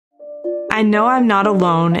I know I'm not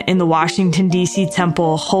alone in the Washington, D.C.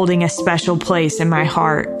 temple holding a special place in my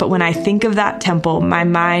heart, but when I think of that temple, my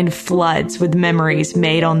mind floods with memories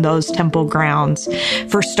made on those temple grounds.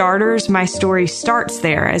 For starters, my story starts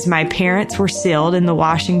there as my parents were sealed in the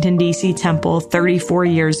Washington, D.C. temple 34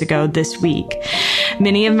 years ago this week.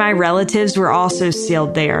 Many of my relatives were also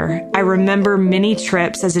sealed there. I remember many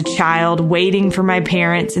trips as a child waiting for my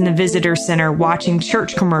parents in the visitor center watching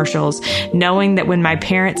church commercials, knowing that when my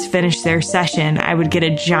parents finished their session, I would get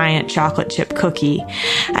a giant chocolate chip cookie.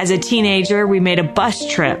 As a teenager, we made a bus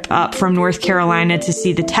trip up from North Carolina to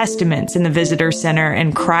see the Testaments in the visitor center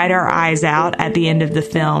and cried our eyes out at the end of the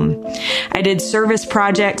film. I did service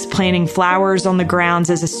projects planting flowers on the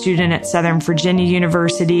grounds as a student at Southern Virginia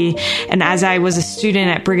University, and as I was a student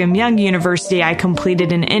at Brigham Young University, I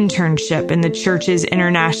completed an internship in the church's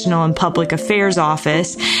International and Public Affairs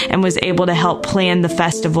office and was able to help plan the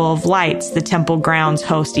Festival of Lights the temple grounds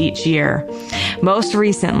host each year. Most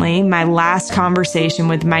recently, my last conversation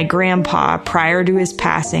with my grandpa prior to his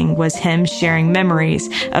passing was him sharing memories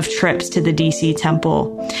of trips to the DC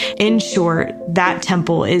temple. In short, that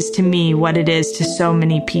temple is to me what it is to so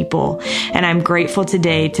many people, and I'm grateful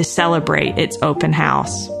today to celebrate its open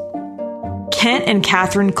house. Kent and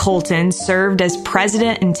Kathryn Colton served as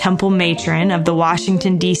president and temple matron of the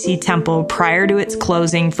Washington, D.C. temple prior to its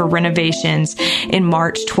closing for renovations in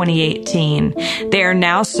March 2018. They are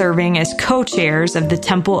now serving as co-chairs of the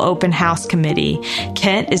Temple Open House Committee.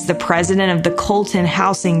 Kent is the president of the Colton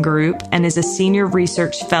Housing Group and is a senior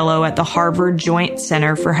research fellow at the Harvard Joint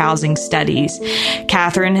Center for Housing Studies.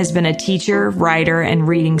 Kathryn has been a teacher, writer, and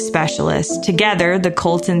reading specialist. Together, the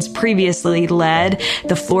Coltons previously led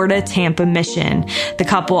the Florida Tampa Mission. The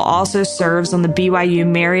couple also serves on the BYU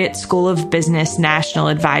Marriott School of Business National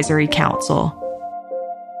Advisory Council.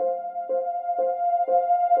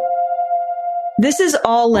 This is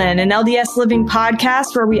All In, an LDS Living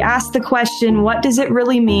podcast where we ask the question, what does it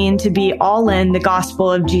really mean to be all in the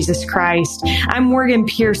gospel of Jesus Christ? I'm Morgan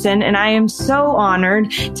Pearson, and I am so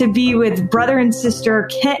honored to be with brother and sister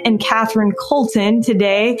Kent and Kathryn Colton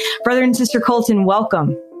today. Brother and sister Colton,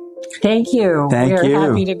 welcome. Thank you. We're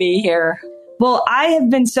happy to be here. Well, I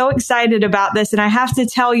have been so excited about this, and I have to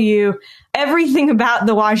tell you, everything about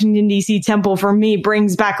the Washington, D.C. temple for me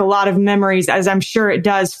brings back a lot of memories, as I'm sure it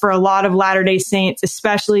does for a lot of Latter-day Saints,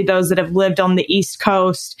 especially those that have lived on the East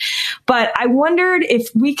Coast. But I wondered if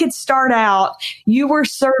we could start out, you were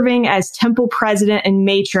serving as temple president and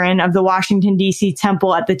matron of the Washington, D.C.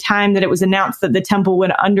 temple at the time that it was announced that the temple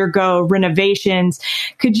would undergo renovations.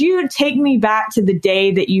 Could you take me back to the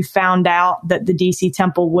day that you found out that the D.C.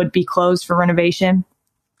 temple would be closed for renovation?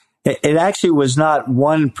 It actually was not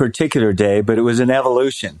one particular day, but it was an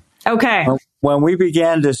evolution. Okay. When we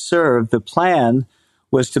began to serve, the plan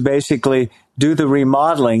was to basically do the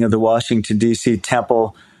remodeling of the Washington, D.C.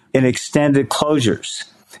 temple in extended closures.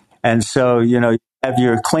 And so, you have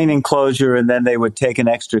your cleaning closure, and then they would take an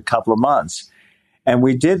extra couple of months. And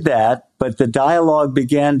we did that, but the dialogue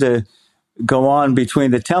began to go on between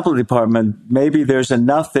the temple department. Maybe there's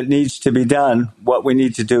enough that needs to be done. What we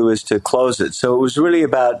need to do is to close it. So it was really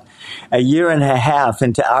about a year and a half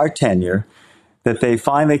into our tenure that they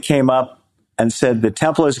finally came up and said the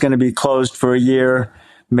temple is going to be closed for a year,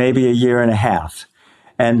 maybe a year and a half.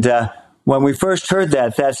 And when we first heard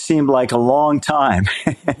that, that seemed like a long time.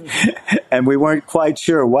 And we weren't quite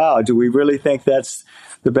sure, wow, do we really think that's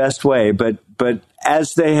the best way? But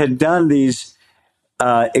as they had done these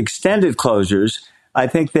extended closures, I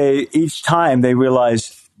think each time they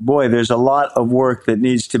realized, boy, there's a lot of work that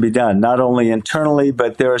needs to be done, not only internally,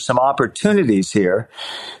 but there are some opportunities here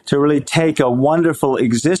to really take a wonderful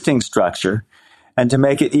existing structure and to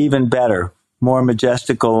make it even better, more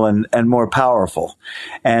majestical and more powerful.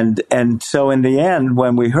 And so in the end,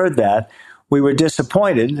 when we heard that, we were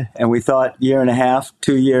disappointed, and we thought year and a half,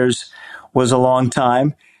 2 years was a long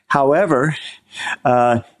time. However,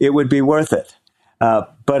 it would be worth it.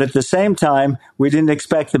 But at the same time, we didn't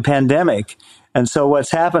expect the pandemic. And so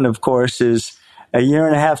what's happened, of course, is a year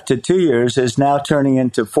and a half to 2 years is now turning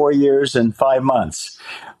into 4 years and 5 months.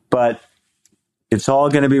 But it's all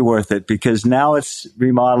going to be worth it because now it's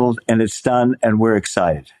remodeled and it's done and we're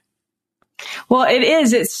excited. Well, it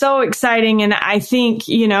is. It's so exciting. And I think,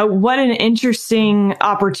 what an interesting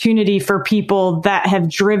opportunity for people that have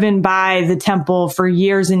driven by the temple for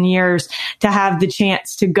years and years to have the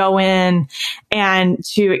chance to go in and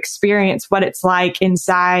to experience what it's like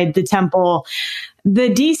inside the temple. The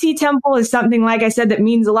DC temple is something, like I said, that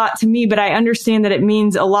means a lot to me, but I understand that it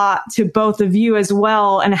means a lot to both of you as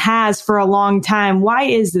well and has for a long time. Why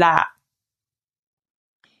is that?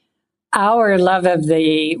 Our love of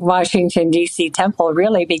the Washington, D.C. temple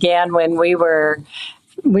really began when we were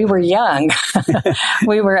young.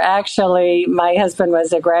 We were actually, my husband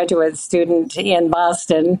was a graduate student in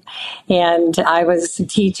Boston, and I was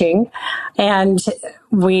teaching. And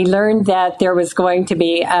we learned that there was going to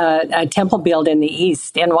be a temple built in the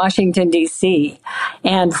east in Washington, D.C.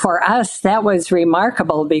 And for us, that was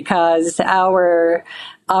remarkable because our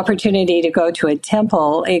opportunity to go to a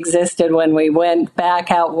temple existed when we went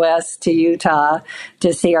back out west to Utah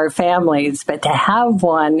to see our families. But to have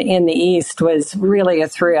one in the East was really a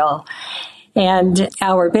thrill. And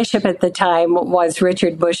our bishop at the time was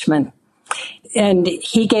Richard Bushman. And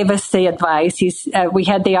he gave us the advice. We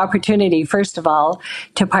had the opportunity, first of all,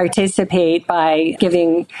 to participate by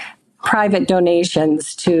giving private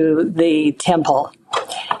donations to the temple.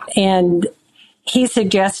 And he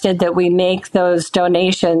suggested that we make those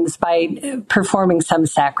donations by performing some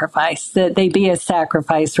sacrifice, that they be a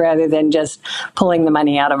sacrifice rather than just pulling the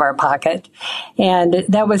money out of our pocket. And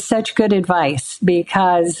that was such good advice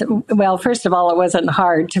because, well, first of all, it wasn't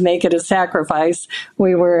hard to make it a sacrifice.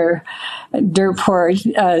 We were dirt poor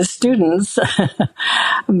students,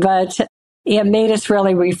 but it made us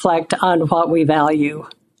really reflect on what we value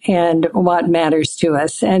and what matters to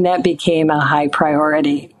us. And that became a high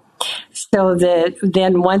priority. So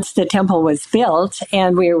then once the temple was built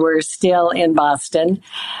and we were still in Boston,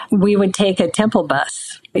 we would take a temple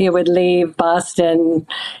bus. It would leave Boston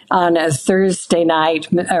on a Thursday night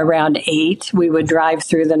around 8. We would drive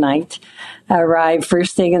through the night, arrive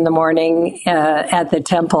first thing in the morning at the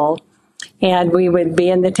temple. And we would be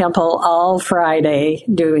in the temple all Friday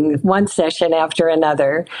doing one session after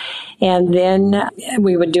another. And then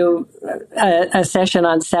we would do a session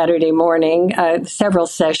on Saturday morning, several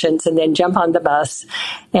sessions, and then jump on the bus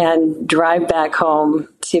and drive back home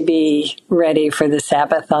to be ready for the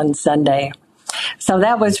Sabbath on Sunday. So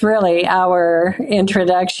that was really our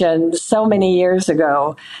introduction so many years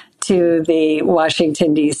ago to the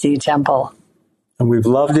Washington, D.C. temple. And we've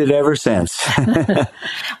loved it ever since.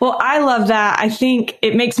 Well, I love that. I think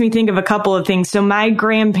it makes me think of a couple of things. So my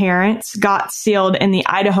grandparents got sealed in the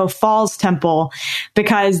Idaho Falls temple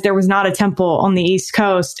because there was not a temple on the East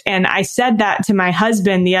Coast. And I said that to my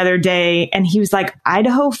husband the other day, and he was like,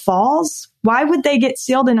 Idaho Falls? Why would they get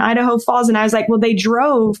sealed in Idaho Falls? And I was like, well, they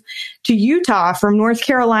drove to Utah from North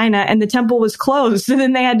Carolina and the temple was closed. So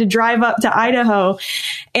then they had to drive up to Idaho.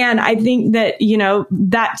 And I think that,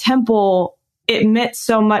 that temple, it meant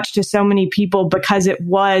so much to so many people because it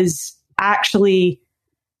was actually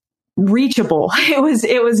reachable.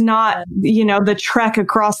 It was not, the trek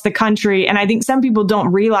across the country. And I think some people don't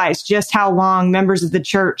realize just how long members of the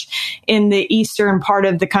church in the eastern part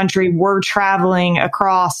of the country were traveling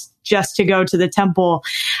across just to go to the temple.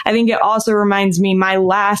 I think it also reminds me my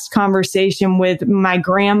last conversation with my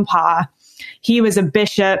grandpa. He was a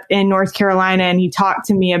bishop in North Carolina, and he talked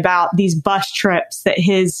to me about these bus trips that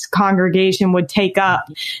his congregation would take up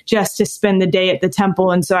just to spend the day at the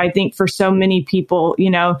temple. And so I think for so many people,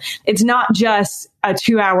 it's not just a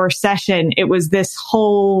 2-hour session. It was this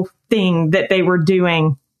whole thing that they were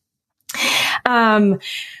doing.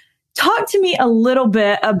 Talk to me a little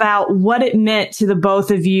bit about what it meant to the both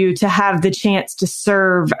of you to have the chance to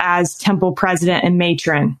serve as temple president and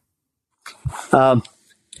matron.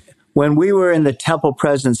 When we were in the Temple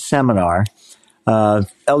President's Seminar,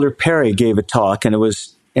 Elder Perry gave a talk, and it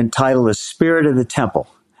was entitled The Spirit of the Temple.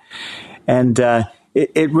 And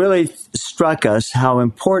it really struck us how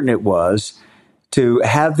important it was to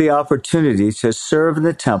have the opportunity to serve in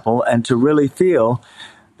the temple and to really feel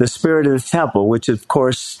the spirit of the temple, which, of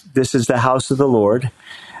course, this is the house of the Lord.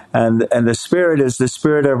 And the Spirit is the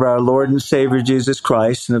Spirit of our Lord and Savior, Jesus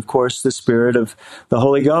Christ, and, of course, the Spirit of the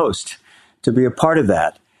Holy Ghost, to be a part of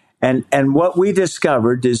that. And what we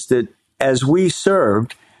discovered is that as we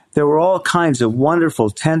served, there were all kinds of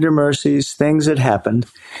wonderful, tender mercies, things that happened,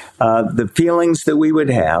 the feelings that we would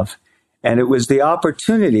have. And it was the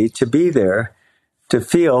opportunity to be there to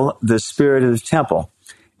feel the spirit of the temple.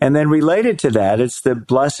 And then related to that, it's the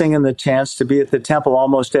blessing and the chance to be at the temple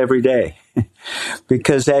almost every day.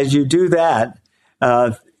 Because as you do that,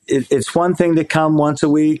 it's one thing to come once a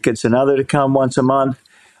week. It's another to come once a month.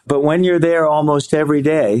 But when you're there almost every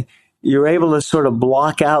day, you're able to sort of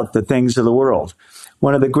block out the things of the world.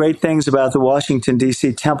 One of the great things about the Washington,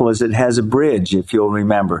 D.C. temple is it has a bridge, if you'll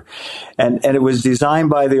remember. And it was designed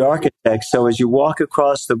by the architect. So as you walk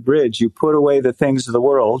across the bridge, you put away the things of the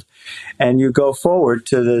world and you go forward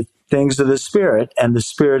to the things of the Spirit and the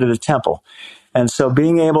Spirit of the temple. And so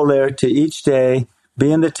being able there to each day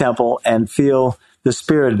be in the temple and feel the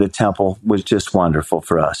spirit of the temple was just wonderful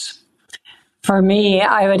for us. For me,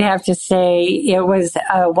 I would have to say it was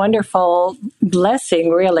a wonderful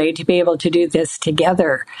blessing, really, to be able to do this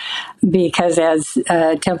together. Because as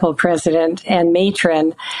temple president and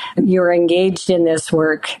matron, you're engaged in this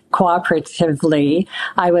work cooperatively.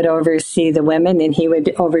 I would oversee the women and he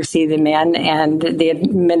would oversee the men and the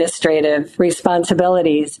administrative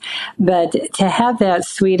responsibilities. But to have that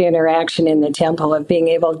sweet interaction in the temple of being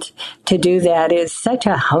able to do that is such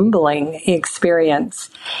a humbling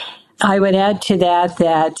experience. I would add to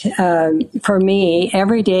that for me,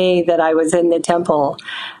 every day that I was in the temple,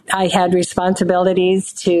 I had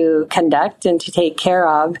responsibilities to conduct and to take care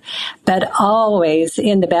of, but always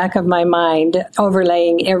in the back of my mind,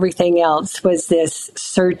 overlaying everything else, was this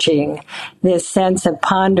searching, this sense of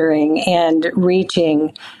pondering and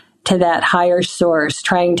reaching to that higher source,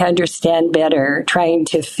 trying to understand better, trying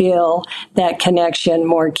to feel that connection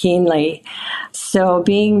more keenly. So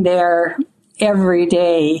being there every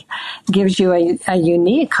day gives you a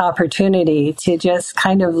unique opportunity to just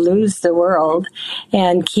kind of lose the world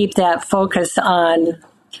and keep that focus on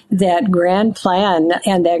that grand plan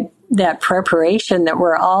and that preparation that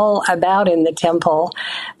we're all about in the temple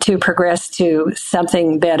to progress to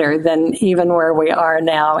something better than even where we are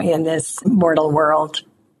now in this mortal world.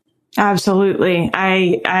 Absolutely.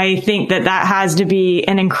 I think that has to be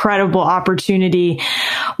an incredible opportunity.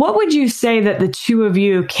 What would you say that the two of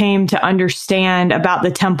you came to understand about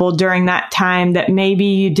the temple during that time that maybe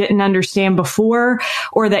you didn't understand before,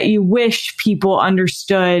 or that you wish people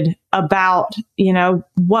understood about,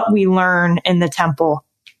 what we learn in the temple?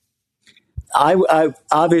 I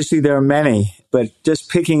obviously there are many, but just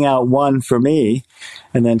picking out one for me,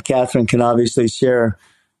 and then Kathryn can obviously share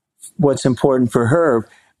what's important for her.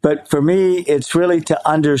 But for me, it's really to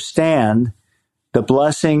understand the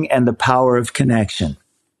blessing and the power of connection,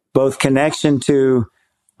 both connection to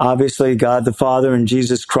obviously God the Father and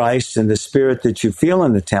Jesus Christ and the Spirit that you feel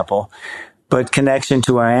in the temple, but connection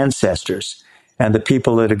to our ancestors and the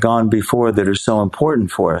people that have gone before that are so important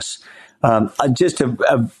for us. Just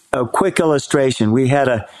a quick illustration. We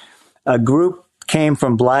had a group came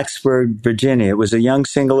from Blacksburg, Virginia. It was a young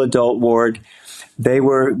single adult ward. They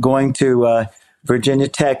were going to Virginia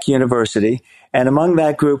Tech University. And among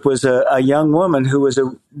that group was a young woman who was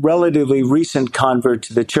a relatively recent convert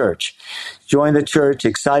to the church. Joined the church,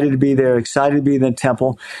 excited to be there, excited to be in the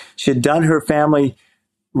temple. She had done her family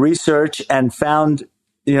research and found,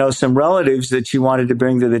 some relatives that she wanted to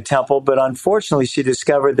bring to the temple. But unfortunately, she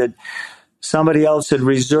discovered that somebody else had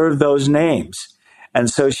reserved those names. And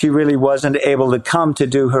so she really wasn't able to come to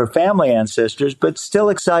do her family ancestors, but still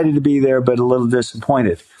excited to be there, but a little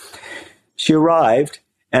disappointed. She arrived,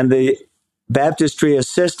 and the baptistry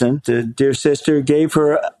assistant, the dear sister, gave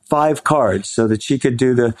her 5 cards so that she could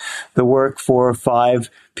do the work for 5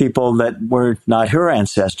 people that were not her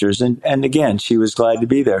ancestors. And again, she was glad to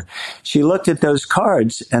be there. She looked at those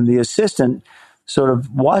cards, and the assistant sort of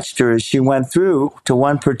watched her as she went through to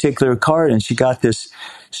one particular card, and she got this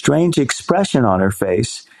strange expression on her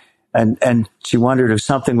face. And she wondered if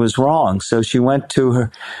something was wrong. So she went to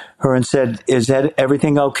her and said, "Is that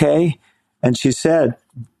everything okay?" And she said,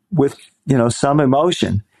 with, some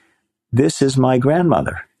emotion, "This is my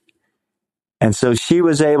grandmother." And so she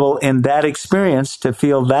was able, in that experience, to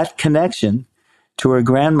feel that connection to her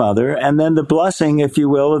grandmother, and then the blessing, if you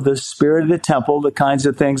will, of the spirit of the temple, the kinds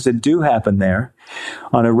of things that do happen there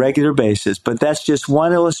on a regular basis. But that's just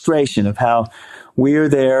one illustration of how we are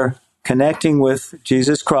there connecting with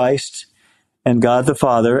Jesus Christ and God the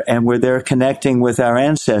Father, and we're there connecting with our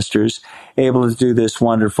ancestors, able to do this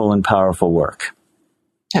wonderful and powerful work.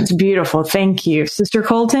 That's beautiful. Thank you. Sister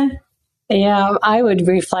Colton? Yeah, I would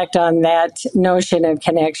reflect on that notion of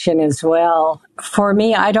connection as well. For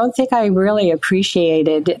me, I don't think I really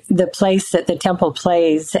appreciated the place that the temple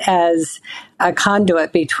plays as a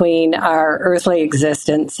conduit between our earthly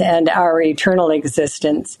existence and our eternal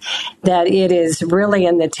existence, that it is really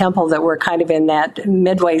in the temple that we're kind of in that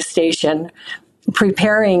midway station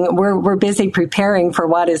we're busy preparing for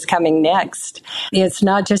what is coming next. It's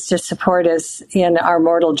not just to support us in our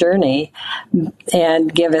mortal journey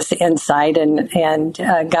and give us insight and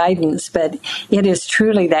guidance, but it is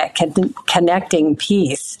truly that connecting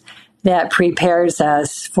piece that prepares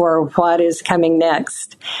us for what is coming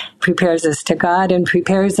next, prepares us to God and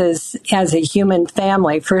prepares us as a human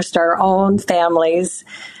family, first our own families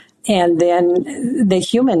and then the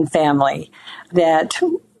human family that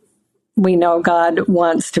we know God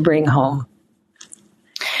wants to bring home.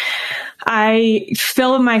 I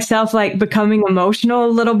feel myself like becoming emotional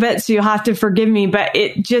a little bit, so you'll have to forgive me, but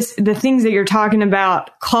it just, the things that you're talking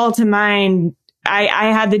about call to mind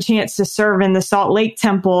I had the chance to serve in the Salt Lake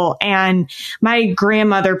Temple, and my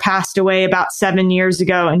grandmother passed away about 7 years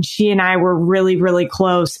ago, and she and I were really, really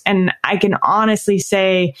close. And I can honestly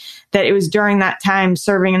say that it was during that time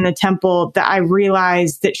serving in the temple that I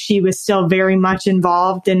realized that she was still very much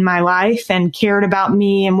involved in my life and cared about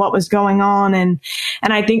me and what was going on. And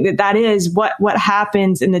I think that is what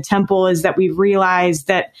happens in the temple, is that we realize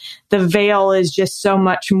that the veil is just so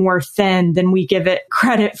much more thin than we give it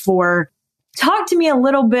credit for. Talk to me a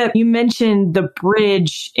little bit. You mentioned the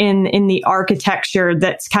bridge in the architecture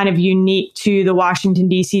that's kind of unique to the Washington,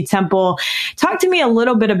 D.C. temple. Talk to me a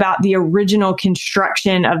little bit about the original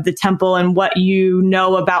construction of the temple and what you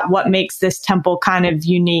know about what makes this temple kind of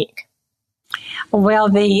unique. Well,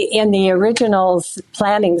 in the original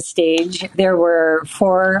planning stage, there were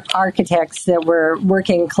 4 architects that were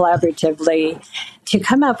working collaboratively to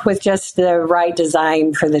come up with just the right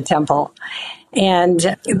design for the temple.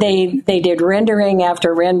 And they did rendering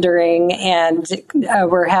after rendering, and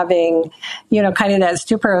were having, kind of that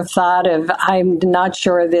stupor of thought of, I'm not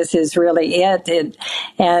sure this is really it.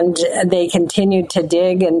 And they continued to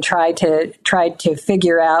dig and try to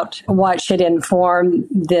figure out what should inform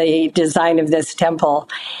the design of this temple.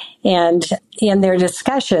 And in their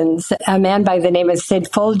discussions, a man by the name of Sid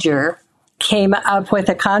Folger came up with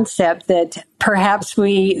a concept that perhaps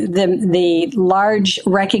the large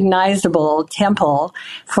recognizable temple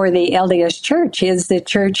for the LDS Church is the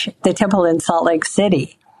temple in Salt Lake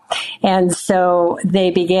City. And so they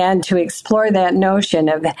began to explore that notion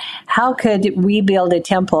of how could we build a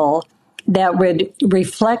temple that would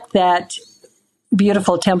reflect that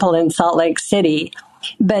beautiful temple in Salt Lake City,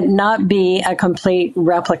 but not be a complete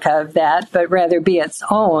replica of that, but rather be its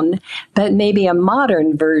own, but maybe a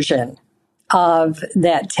modern version of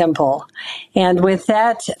that temple. And with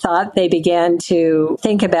that thought, they began to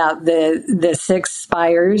think about the 6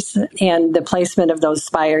 spires and the placement of those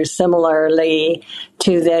spires similarly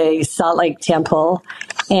to the Salt Lake Temple.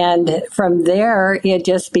 And from there, it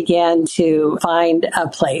just began to find a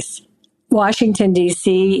place. Washington,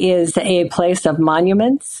 D.C. is a place of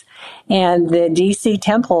monuments, and the D.C.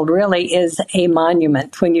 Temple really is a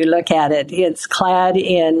monument when you look at it. It's clad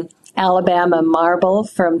in Alabama marble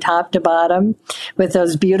from top to bottom with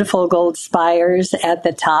those beautiful gold spires at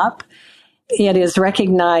the top. It is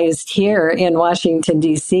recognized here in Washington,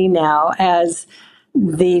 D.C. now as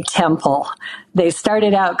the temple. They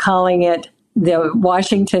started out calling it the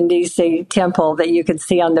Washington, D.C. temple that you could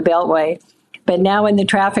see on the Beltway. But now in the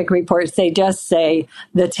traffic reports, they just say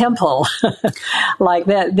the temple, like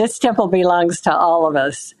that. This temple belongs to all of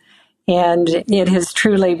us. And it has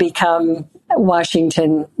truly become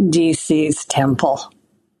Washington, D.C.'s temple.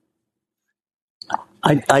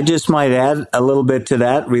 I just might add a little bit to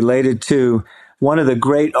that related to one of the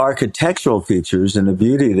great architectural features and the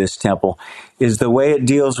beauty of this temple is the way it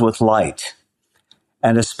deals with light,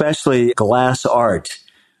 and especially glass art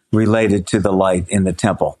related to the light in the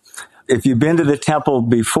temple. If you've been to the temple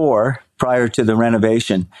before, prior to the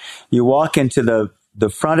renovation, you walk into the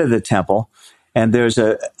front of the temple, and there's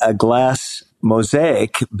a glass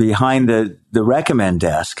mosaic behind the recommend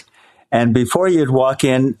desk. And before you'd walk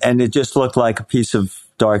in, and it just looked like a piece of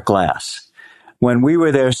dark glass. When we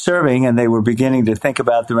were there serving and they were beginning to think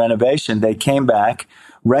about the renovation, they came back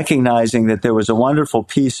recognizing that there was a wonderful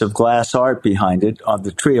piece of glass art behind it on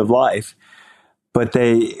the Tree of Life, but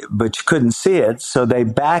you couldn't see it. So they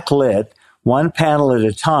backlit one panel at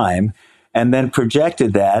a time and then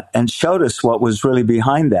projected that and showed us what was really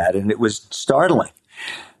behind that. And it was startling.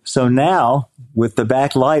 So now, with the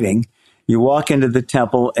backlighting, you walk into the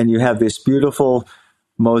temple and you have this beautiful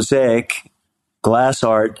mosaic glass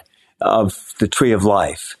art of the Tree of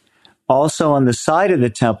Life. Also on the side of the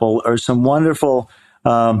temple are some wonderful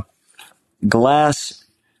glass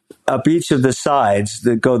up each of the sides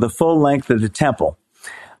that go the full length of the temple.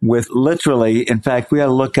 With literally, in fact, we got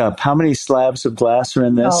to look up how many slabs of glass are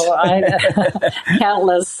in this.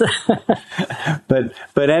 Countless.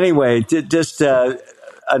 But anyway, just a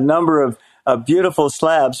number of beautiful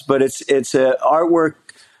slabs. But it's artwork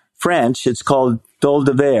French. It's called Dol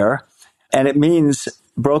de Verre, and it means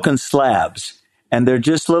broken slabs. And they're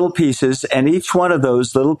just little pieces, and each one of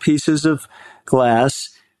those little pieces of glass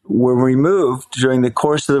were removed during the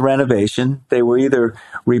course of the renovation. They were either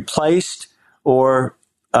replaced or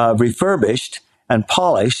refurbished and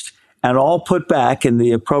polished and all put back in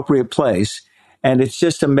the appropriate place. And it's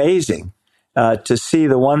just amazing to see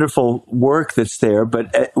the wonderful work that's there.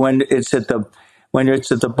 But when it's at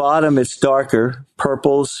the bottom, it's darker,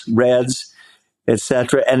 purples, reds,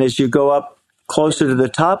 etc. And as you go up closer to the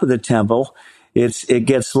top of the temple, it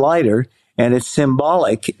gets lighter, and it's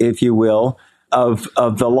symbolic, if you will, of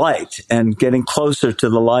the light and getting closer to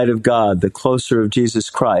the light of God, the closer of Jesus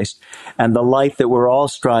Christ, and the light that we're all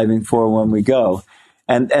striving for when we go.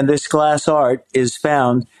 And this glass art is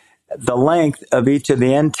found the length of each of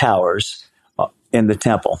the end towers in the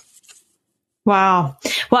temple. Wow.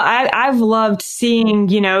 Well, I've loved seeing,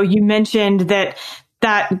 you mentioned that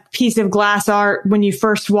piece of glass art when you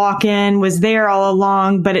first walk in was there all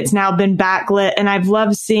along, but it's now been backlit. And I've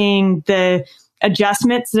loved seeing the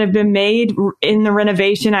adjustments that have been made in the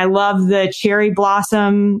renovation. I love the cherry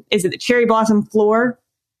blossom. Is it the cherry blossom floor?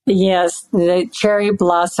 Yes, the cherry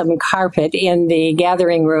blossom carpet in the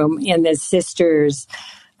gathering room in the sisters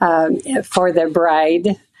for the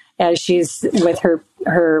bride as she's with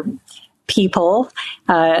her people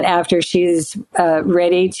after she's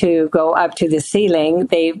ready to go up to the ceiling.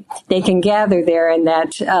 They can gather there in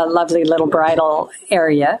that lovely little bridal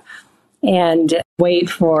area and wait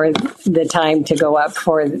for the time to go up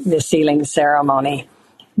for the sealing ceremony.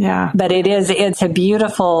 Yeah. But it's a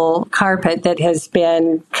beautiful carpet that has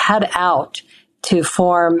been cut out to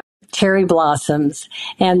form cherry blossoms.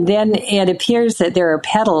 And then it appears that there are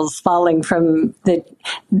petals falling from the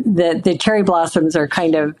cherry blossoms are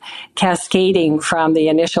kind of cascading from the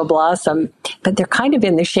initial blossom, but they're kind of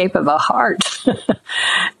in the shape of a heart.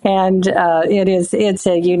 And it's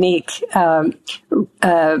a unique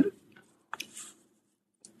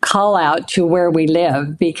call out to where we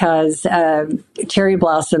live because cherry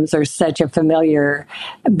blossoms are such a familiar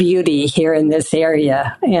beauty here in this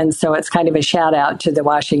area. And so it's kind of a shout out to the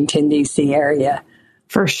Washington, D.C. area.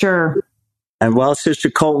 For sure. And while Sister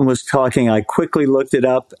Colton was talking, I quickly looked it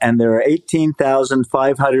up, and there are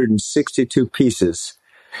 18,562 pieces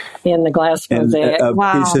in the glass mosaic.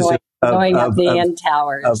 Wow. Pieces going up the end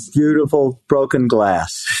towers. Of beautiful broken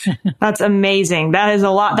glass. That's amazing. That is a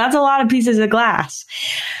lot. That's a lot of pieces of glass.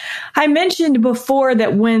 I mentioned before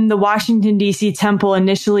that when the Washington, D.C. temple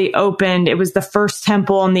initially opened, it was the first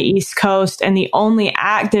temple on the East Coast and the only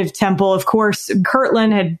active temple. Of course,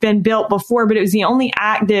 Kirtland had been built before, but it was the only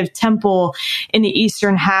active temple in the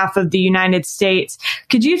eastern half of the United States.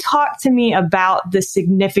 Could you talk to me about the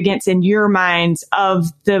significance in your minds of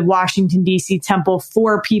the Washington, D.C. temple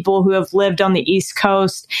for people who have lived on the East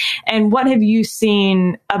Coast? And what have you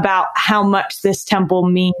seen about how much this temple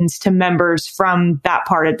means to members from that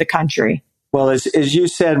part of the country? Well, as you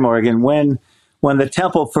said, Morgan, when the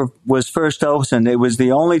temple was first opened, it was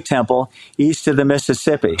the only temple east of the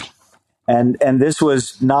Mississippi. And this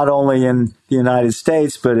was not only in the United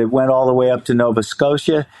States, but it went all the way up to Nova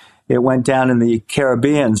Scotia. It went down in the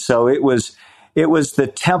Caribbean. So it was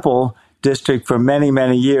the temple district for many,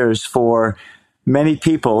 many years for many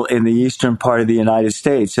people in the eastern part of the United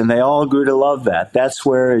States. And they all grew to love that. That's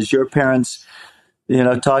where, as your parents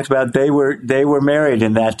talked about, they were married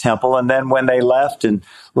in that temple, and then when they left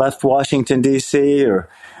Washington D.C. or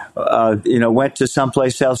went to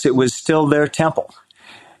someplace else, it was still their temple,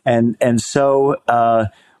 and so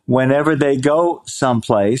whenever they go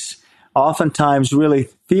someplace, oftentimes really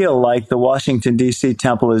feel like the Washington D.C.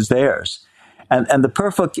 temple is theirs. And the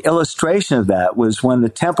perfect illustration of that was when the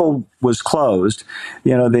temple was closed.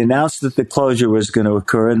 They announced that the closure was going to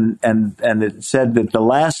occur, and it said that the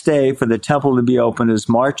last day for the temple to be open is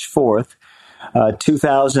March 4th,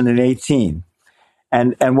 2018.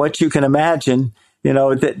 And what you can imagine,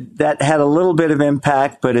 that had a little bit of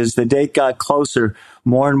impact, but as the date got closer,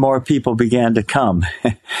 more and more people began to come.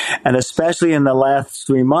 And especially in the last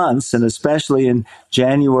 3 months, and especially in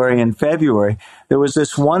January and February, there was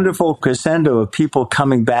this wonderful crescendo of people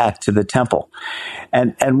coming back to the temple.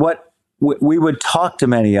 And what we would talk to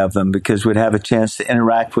many of them because we'd have a chance to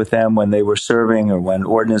interact with them when they were serving or when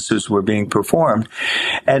ordinances were being performed.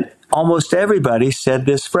 And almost everybody said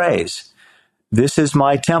this phrase, "This is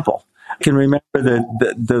my temple." I can remember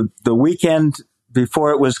the weekend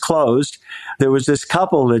before it was closed, there was this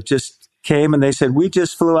couple that just came and they said, "We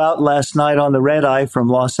just flew out last night on the red eye from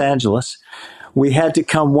Los Angeles. We had to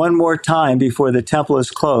come one more time before the temple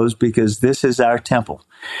is closed because this is our temple."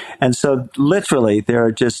 And so literally there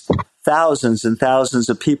are just thousands and thousands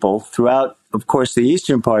of people throughout, of course, the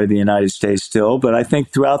eastern part of the United States still, but I think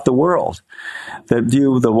throughout the world that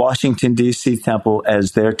view the Washington, D.C. temple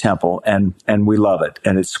as their temple, and we love it.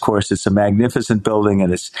 And it's, of course, it's a magnificent building,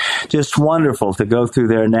 and it's just wonderful to go through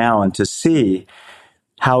there now and to see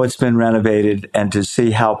how it's been renovated and to see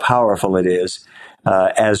how powerful it is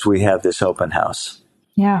as we have this open house.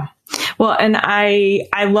 Yeah. Well, and I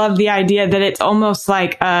love the idea that it's almost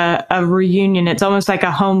like a reunion. It's almost like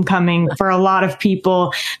a homecoming for a lot of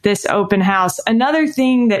people, this open house. Another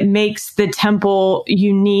thing that makes the temple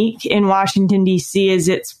unique in Washington, D.C. is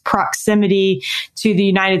its proximity to the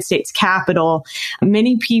United States Capitol.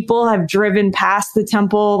 Many people have driven past the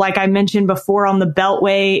temple, like I mentioned before, on the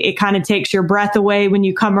Beltway. It kind of takes your breath away when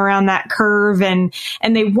you come around that curve, and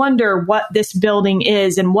they wonder what this building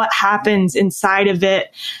is and what happens inside of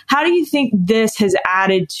it. How do you think this has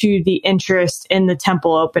added to the interest in the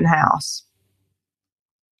temple open house?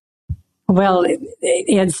 Well,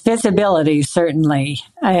 it's visibility, certainly.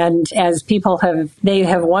 And as people have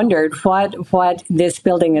wondered what this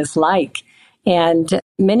building is like. And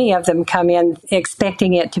many of them come in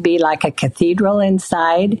expecting it to be like a cathedral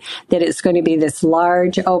inside, that it's going to be this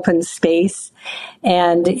large open space.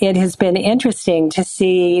 And it has been interesting to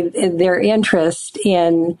see their interest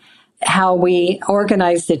in how we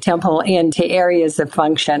organize the temple into areas of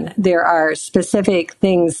function. There are specific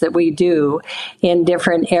things that we do in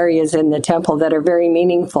different areas in the temple that are very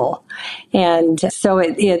meaningful. And so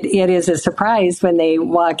it is a surprise when they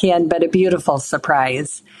walk in, but a beautiful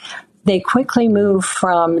surprise. They quickly move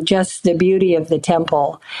from just the beauty of the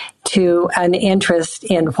temple to an interest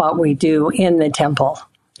in what we do in the temple.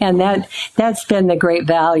 And that's been the great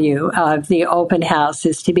value of the open house,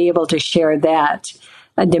 is to be able to share that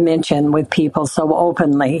a dimension with people so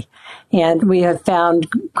openly. And we have found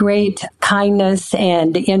great kindness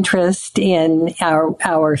and interest in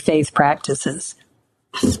our faith practices.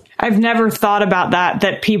 I've never thought about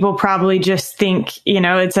that people probably just think,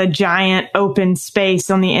 it's a giant open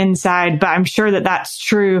space on the inside, but I'm sure that that's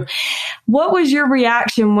true. What was your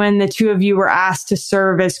reaction when the two of you were asked to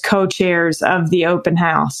serve as co-chairs of the open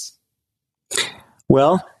house?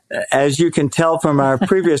 Well, as you can tell from our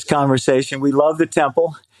previous conversation, we love the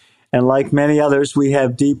temple. And like many others, we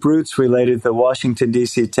have deep roots related to the Washington,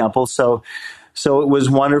 D.C. temple. So it was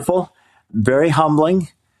wonderful, very humbling.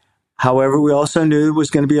 However, we also knew it was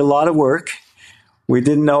going to be a lot of work. We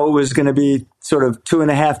didn't know it was going to be sort of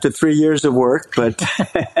 2.5 to 3 years of work, but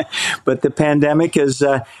but the pandemic has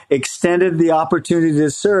extended the opportunity to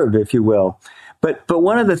serve, if you will. But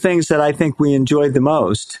one of the things that I think we enjoyed the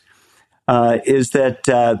most is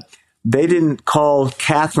that they didn't call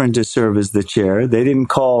Kathryn to serve as the chair. They didn't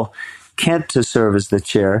call Kent to serve as the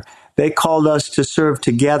chair. They called us to serve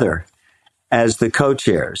together as the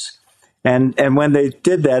co-chairs. And when they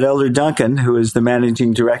did that, Elder Duncan, who is the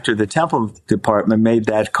managing director of the Temple Department, made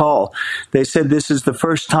that call. They said this is the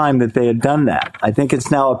first time that they had done that. I think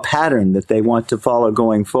it's now a pattern that they want to follow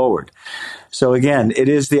going forward. So again, it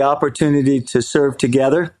is the opportunity to serve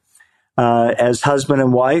together as husband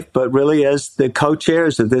and wife, but really as the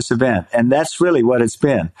co-chairs of this event. And that's really what it's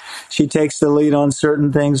been. She takes the lead on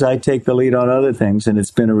certain things. I take the lead on other things, and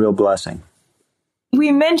it's been a real blessing.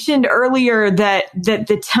 We mentioned earlier that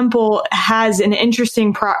the temple has an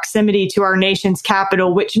interesting proximity to our nation's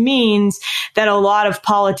capital, which means that a lot of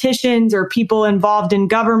politicians or people involved in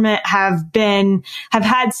government have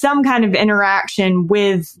had some kind of interaction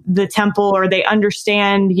with the temple, or they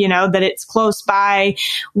understand, that it's close by.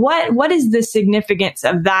 What is the significance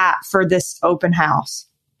of that for this open house?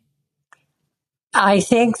 I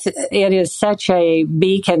think it is such a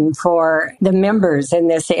beacon for the members in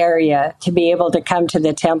this area to be able to come to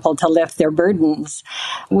the temple to lift their burdens.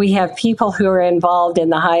 We have people who are involved in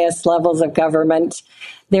the highest levels of government.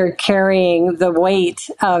 They're carrying the weight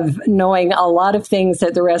of knowing a lot of things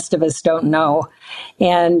that the rest of us don't know.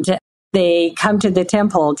 And they come to the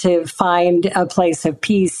temple to find a place of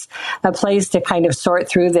peace, a place to kind of sort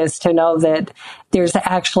through this, to know that there's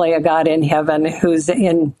actually a God in heaven who's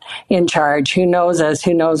in charge, who knows us,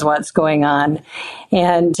 who knows what's going on.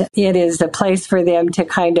 And it is a place for them to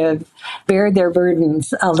kind of bear their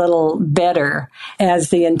burdens a little better as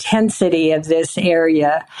the intensity of this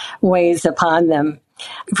area weighs upon them.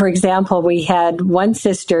 For example, we had one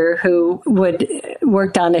sister who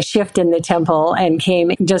worked on a shift in the temple and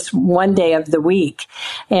came just one day of the week.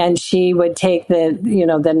 And she would take the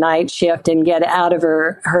night shift and get out of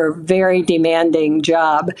her very demanding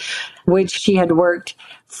job, which she had worked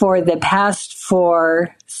for the past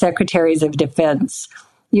 4 secretaries of defense.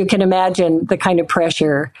 You can imagine the kind of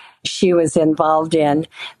pressure she was involved in.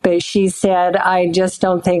 But she said, I just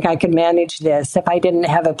don't think I could manage this if I didn't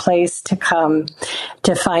have a place to come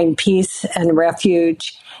to find peace and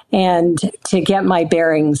refuge and to get my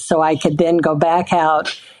bearings so I could then go back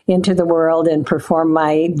out into the world and perform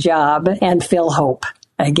my job and feel hope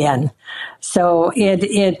again. So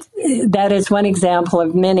that is one example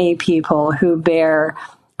of many people who bear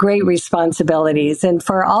great responsibilities, and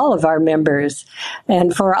for all of our members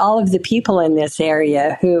and for all of the people in this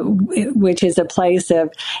area which is a place of,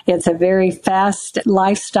 it's a very fast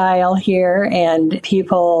lifestyle here, and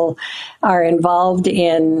people are involved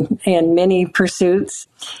in many pursuits,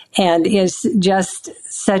 and is just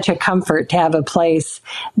such a comfort to have a place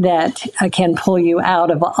that can pull you out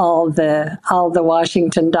of all the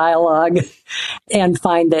Washington dialogue and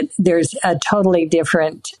find that there's a totally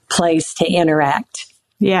different place to interact.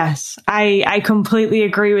 Yes, I completely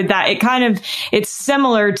agree with that. It's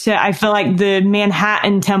similar to, I feel like, the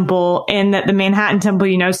Manhattan Temple, in that the Manhattan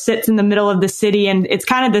Temple, sits in the middle of the city, and it's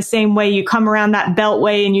kind of the same way. You come around that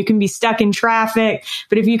beltway and you can be stuck in traffic,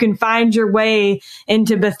 but if you can find your way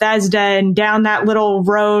into Bethesda and down that little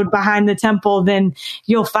road behind the temple, then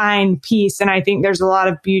you'll find peace. And I think there's a lot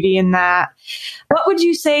of beauty in that. What would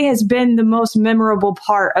you say has been the most memorable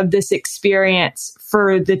part of this experience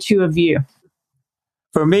for the two of you?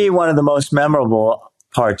 For me, one of the most memorable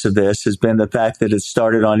parts of this has been the fact that it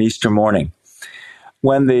started on Easter morning.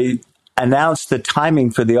 When they announced the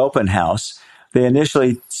timing for the open house, they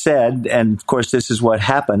initially said, and of course this is what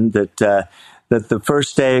happened, that the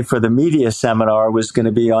first day for the media seminar was going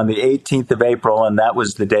to be on the 18th of April, and that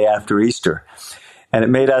was the day after Easter. And it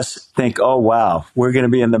made us think, oh, wow, we're going to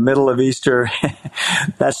be in the middle of Easter.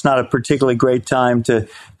 That's not a particularly great time to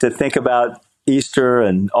think about Easter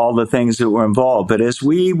and all the things that were involved. But as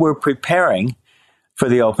we were preparing for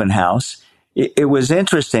the open house, it was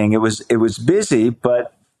interesting. It was busy,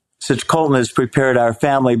 but since Colton has prepared our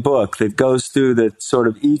family book that goes through the sort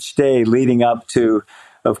of each day leading up to,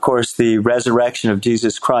 of course, the resurrection of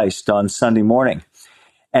Jesus Christ on Sunday morning.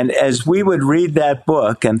 And as we would read that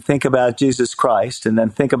book and think about Jesus Christ, and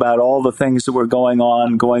then think about all the things that were going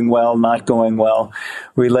on, going well, not going well,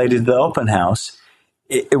 related to the open house,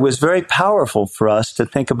 it was very powerful for us to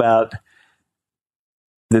think about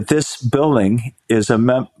that this building is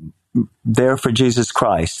there for Jesus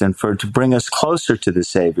Christ and to bring us closer to the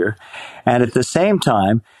Savior. And at the same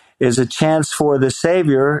time is a chance for the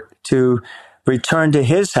Savior to return to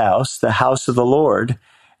his house, the house of the Lord,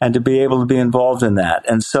 and to be able to be involved in that.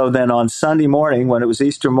 And so then on Sunday morning, when it was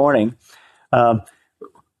Easter morning,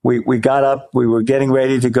 we got up, we were getting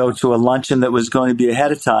ready to go to a luncheon that was going to be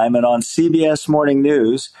ahead of time. And on CBS Morning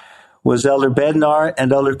News was Elder Bednar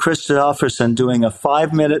and Elder Christopherson doing a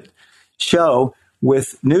 5-minute show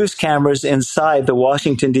with news cameras inside the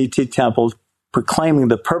Washington, D.C. temple, proclaiming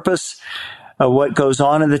the purpose of what goes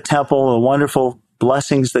on in the temple, the wonderful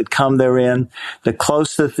blessings that come therein, the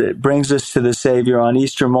closeness that it brings us to the Savior on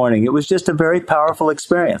Easter morning. It was just a very powerful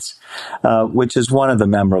experience, which is one of the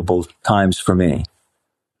memorable times for me.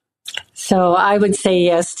 So I would say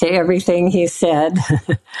yes to everything he said,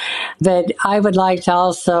 but I would like to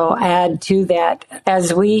also add to that,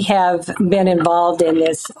 as we have been involved in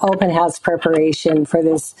this open house preparation for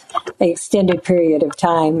this extended period of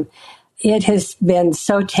time, it has been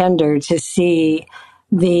so tender to see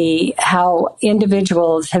how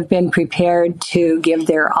individuals have been prepared to give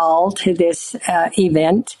their all to this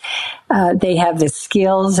event. They have the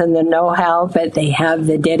skills and the know-how, but they have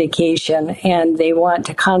the dedication, and they want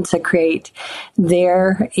to consecrate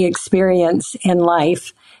their experience in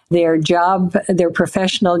life, their job, their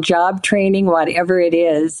professional job training, whatever it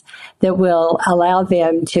is, that will allow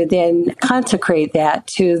them to then consecrate that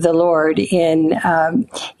to the Lord in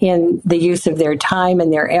the use of their time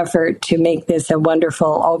and their effort to make this a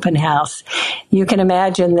wonderful open house. You can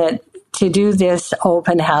imagine that to do this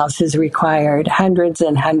open house has required hundreds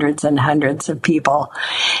and hundreds and hundreds of people.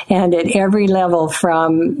 And at every level,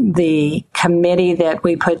 from the committee that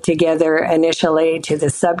we put together initially to the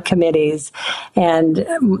subcommittees and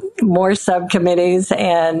more subcommittees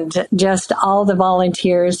and just all the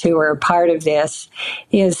volunteers who are part of this,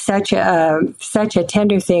 is such a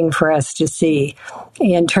tender thing for us to see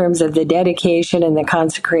in terms of the dedication and the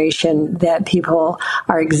consecration that people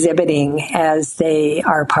are exhibiting as they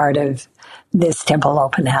are part of this temple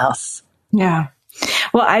open house. Yeah.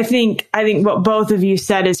 Well, I think what both of you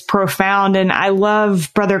said is profound. And I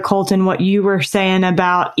love, Brother Colton, what you were saying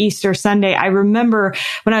about Easter Sunday. I remember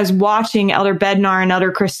when I was watching Elder Bednar and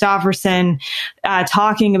Elder Christopherson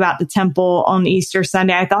talking about the temple on Easter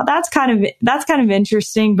Sunday, I thought that's kind of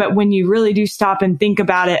interesting. But when you really do stop and think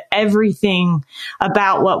about it, everything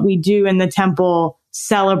about what we do in the temple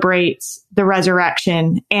celebrates the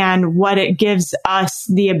resurrection and what it gives us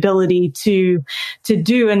the ability to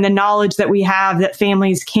do, and the knowledge that we have that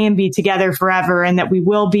families can be together forever and that we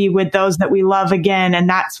will be with those that we love again. And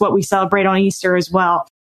that's what we celebrate on Easter as well.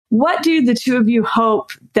 What do the two of you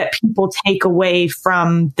hope that people take away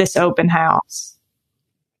from this open house?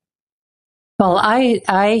 Well,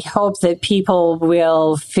 I hope that people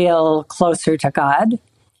will feel closer to God,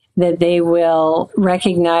 that they will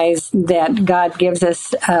recognize that God gives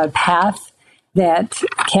us a path that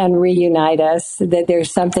can reunite us, that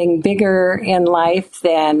there's something bigger in life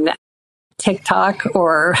than TikTok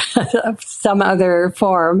or some other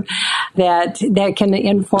form that can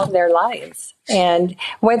inform their lives. And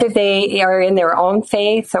whether they are in their own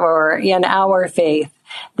faith or in our faith,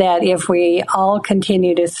 that if we all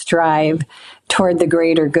continue to strive toward the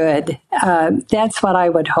greater good, that's what I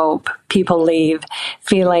would hope people leave,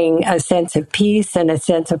 feeling a sense of peace and a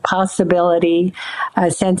sense of possibility,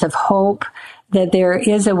 a sense of hope, that there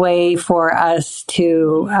is a way for us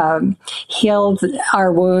to heal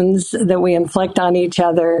our wounds that we inflict on each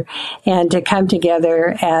other and to come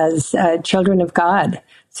together as children of God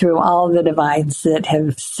through all the divides that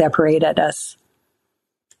have separated us.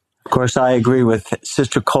 Of course, I agree with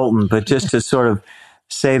Sister Colton, but just to sort of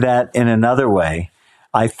say that in another way,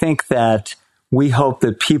 I think that we hope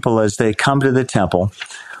that people, as they come to the temple,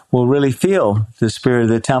 will really feel the spirit of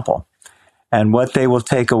the temple. And what they will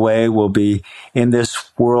take away will be, in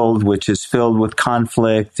this world which is filled with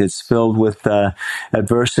conflict, it's filled with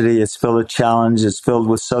adversity, it's filled with challenge, it's filled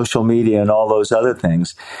with social media and all those other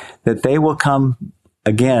things, that they will come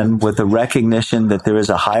again with a recognition that there is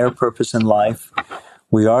a higher purpose in life.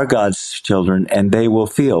 We are God's children, and they will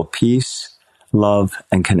feel peace, love,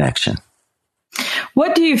 and connection.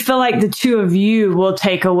 What do you feel like the two of you will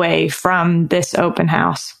take away from this open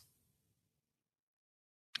house?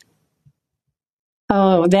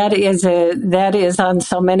 Oh, that is on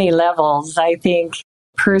so many levels. I think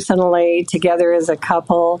personally, together as a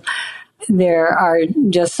couple, there are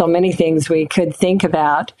just so many things we could think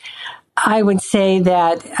about. I would say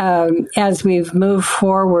that as we've moved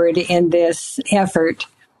forward in this effort,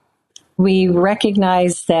 we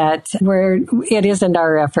recognize that it isn't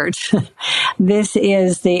our effort. This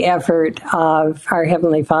is the effort of our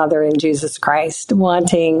Heavenly Father in Jesus Christ,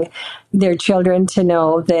 wanting their children to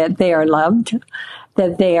know that they are loved,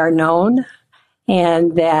 that they are known,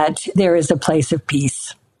 and that there is a place of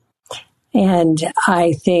peace. And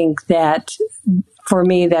I think that for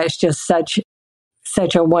me, that's just such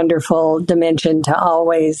a wonderful dimension to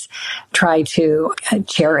always try to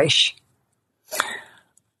cherish.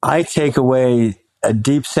 I take away a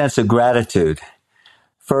deep sense of gratitude,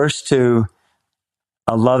 first to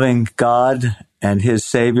a loving God and his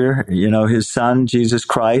Savior, his Son, Jesus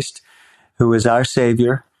Christ, who is our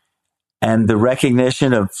Savior, and the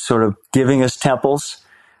recognition of sort of giving us temples.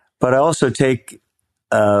 But I also take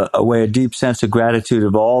away a deep sense of gratitude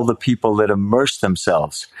of all the people that immerse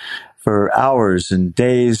themselves for hours and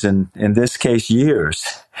days, and in this case, years,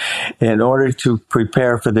 in order to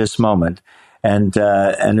prepare for this moment. And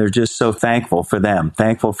they're just so thankful for them,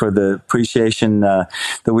 thankful for the appreciation that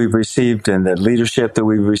we've received and the leadership that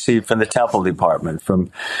we've received from the temple department,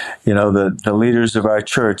 from, the leaders of our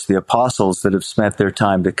church, the apostles that have spent their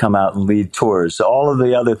time to come out and lead tours, all of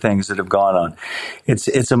the other things that have gone on.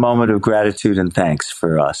 It's a moment of gratitude and thanks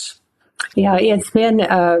for us. Yeah, it's been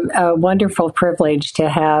a wonderful privilege to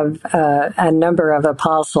have a number of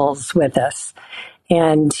apostles with us,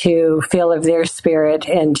 and to feel of their spirit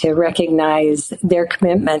and to recognize their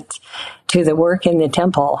commitment to the work in the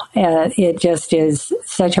temple. It just is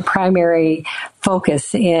such a primary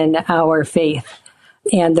focus in our faith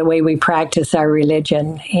and the way we practice our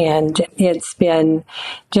religion. And it's been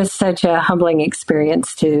just such a humbling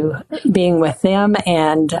experience to being with them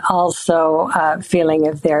and also feeling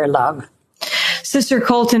of their love. Sister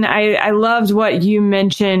Colton, I loved what you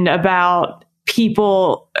mentioned about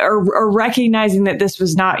people are recognizing that this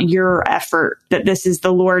was not your effort, that this is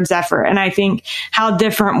the Lord's effort. And I think how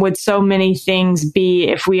different would so many things be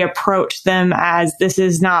if we approach them as this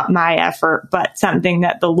is not my effort, but something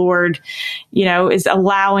that the Lord, is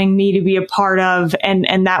allowing me to be a part of.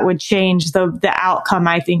 And that would change the outcome,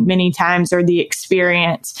 I think, many times, or the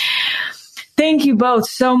experience. Thank you both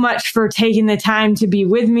so much for taking the time to be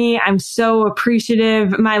with me. I'm so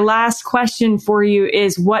appreciative. My last question for you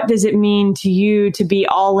is, what does it mean to you to be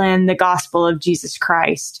all in the gospel of Jesus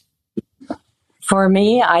Christ? For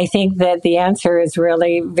me, I think that the answer is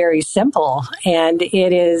really very simple, and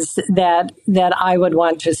it is that I would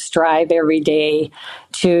want to strive every day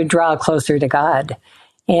to draw closer to God.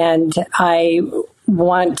 And I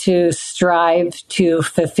want to strive to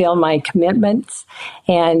fulfill my commitments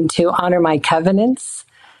and to honor my covenants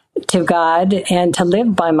to God and to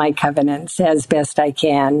live by my covenants as best I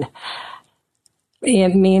can.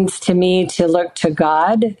 It means to me to look to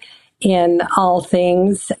God in all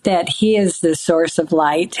things, that he is the source of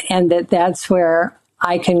light, and that's where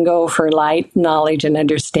I can go for light, knowledge, and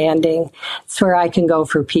understanding. It's where I can go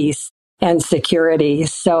for peace. and security.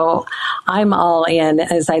 So I'm all in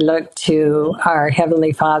as I look to our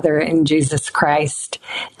Heavenly Father in Jesus Christ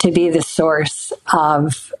to be the source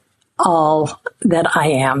of all that I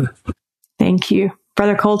am. Thank you.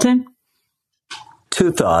 Brother Colton?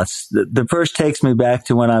 Two thoughts. The first takes me back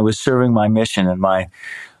to when I was serving my mission, and my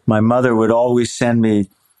mother would always send me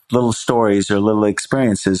little stories or little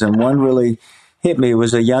experiences. And one really hit me. It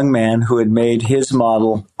was a young man who had made his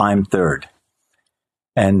model, I'm third.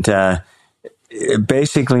 And it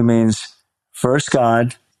basically means first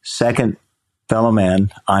God, second fellow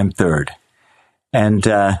man, I'm third. And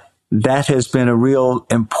that has been a real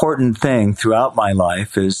important thing throughout my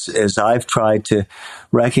life as I've tried to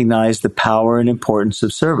recognize the power and importance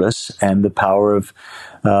of service and the power of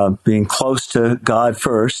being close to God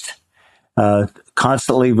first,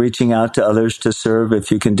 constantly reaching out to others to serve if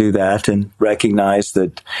you can do that, and recognize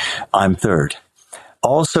that I'm third.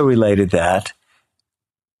 Also related to that,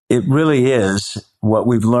 it really is what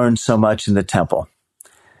we've learned so much in the temple.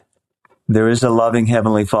 There is a loving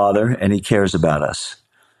Heavenly Father, and He cares about us.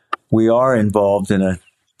 We are involved in a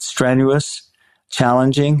strenuous,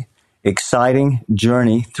 challenging, exciting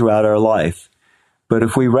journey throughout our life. But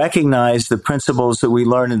if we recognize the principles that we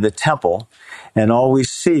learn in the temple and always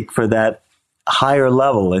seek for that higher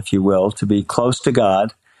level, if you will, to be close to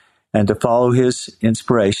God and to follow His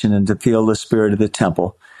inspiration and to feel the spirit of the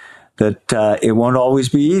temple, that it won't always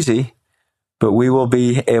be easy, but we will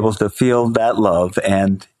be able to feel that love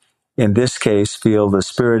and, in this case, feel the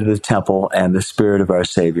spirit of the temple and the spirit of our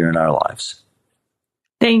Savior in our lives.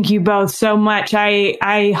 Thank you both so much.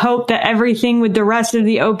 I hope that everything with the rest of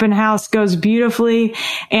the open house goes beautifully,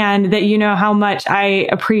 and that you know how much I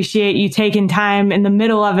appreciate you taking time in the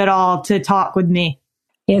middle of it all to talk with me.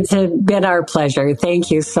 It's been our pleasure. Thank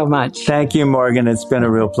you so much. Thank you, Morgan. It's been a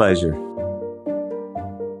real pleasure.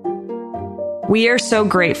 We are so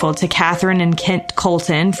grateful to Kathryn and Kent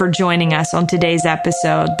Colton for joining us on today's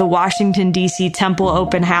episode. The Washington, D.C. Temple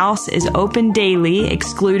Open House is open daily,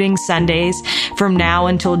 excluding Sundays, from now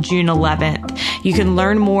until June 11th. You can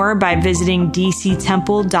learn more by visiting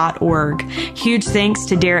dctemple.org. Huge thanks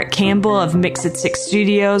to Derek Campbell of Mix It 6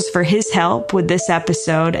 Studios for his help with this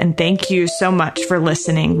episode, and thank you so much for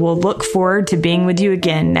listening. We'll look forward to being with you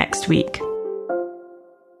again next week.